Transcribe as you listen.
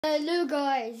Hello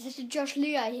guys, this is Josh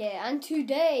Leah here, and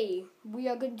today we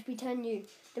are going to be telling you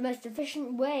the most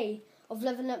efficient way of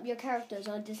leveling up your characters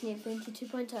on Disney Infinity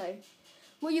 2.0.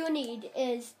 What you will need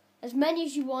is as many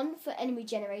as you want for enemy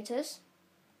generators.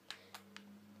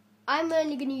 I'm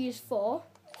only going to use 4.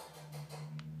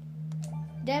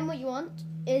 Then what you want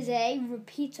is a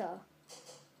repeater.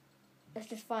 Let's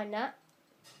just find that.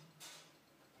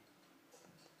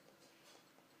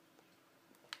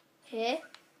 Here.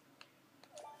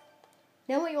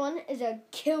 Then what you want is a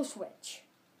kill switch.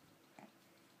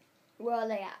 Where are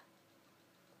they at?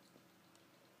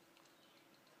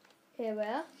 Here we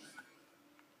are.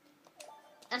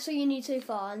 That's all you need so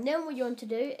far. And then what you want to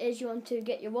do is you want to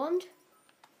get your wand,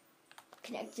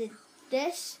 connect to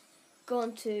this, go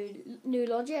on to New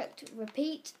Logic,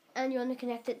 repeat, and you want to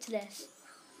connect it to this.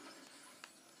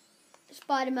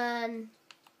 Spider-Man,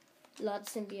 Large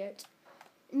Symbiote.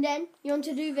 And then you want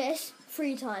to do this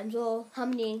 3 times, or how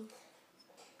many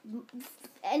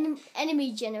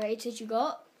enemy generators you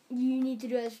got, you need to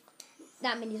do it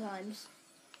that many times.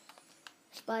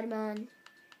 Spider-Man,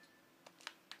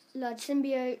 Large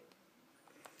Symbiote,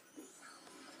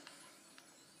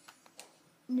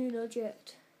 New Logic,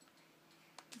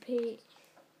 repeat,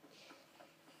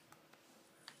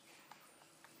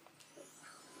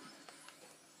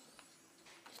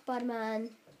 Spider-Man,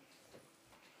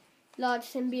 Large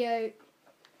Symbiote,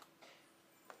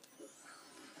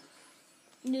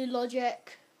 New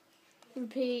Logic,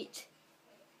 repeat,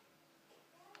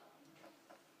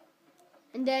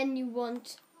 and then you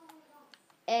want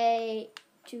to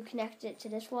connect it to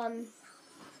this one,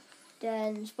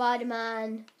 then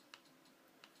Spider-Man,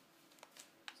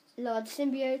 Large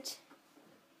Symbiote,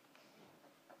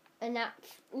 and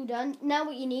that's all done. Now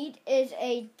what you need is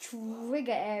a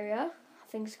trigger area, I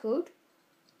think it's called.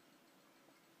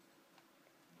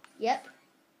 Yep.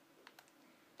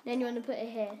 Then you want to put it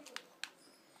here.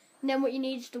 And then what you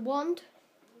need is the wand,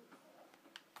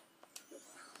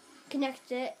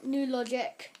 connect it, New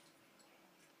Logic,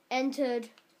 entered,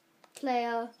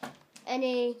 player,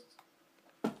 any,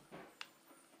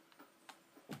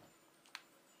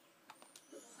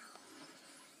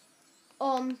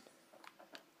 on,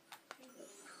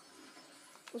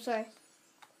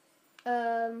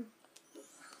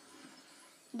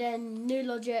 then New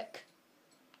Logic,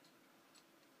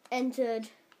 entered,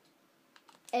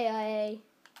 AIA,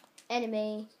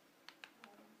 enemy,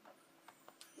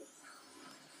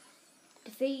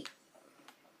 defeat,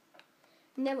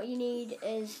 and then what you need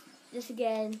is this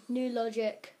again, New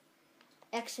Logic,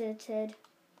 exited,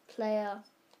 player,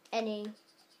 any,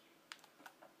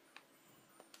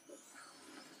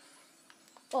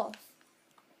 off,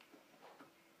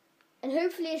 and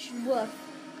hopefully it should work.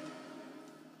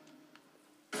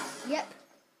 Yep.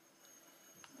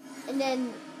 And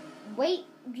then wait,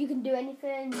 you can do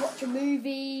anything, watch a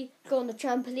movie, go on the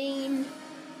trampoline,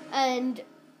 and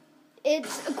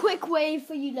it's a quick way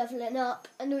for you leveling up,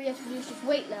 and all you have to do is just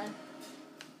wait there.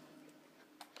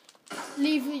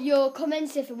 Leave your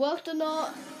comments if it worked or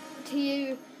not to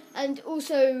you, and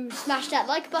also smash that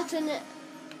like button,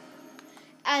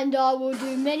 and I will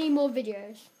do many more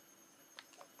videos.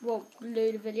 Well,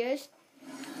 load of videos.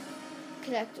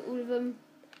 Collect all of them.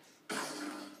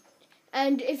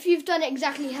 And if you've done it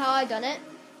exactly how I done it,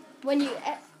 when you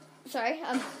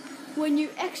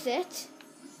exit,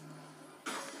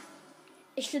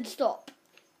 it should stop.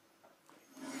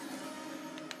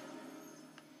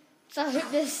 So I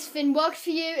hope this thing worked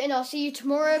for you, and I'll see you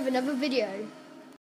tomorrow with another video.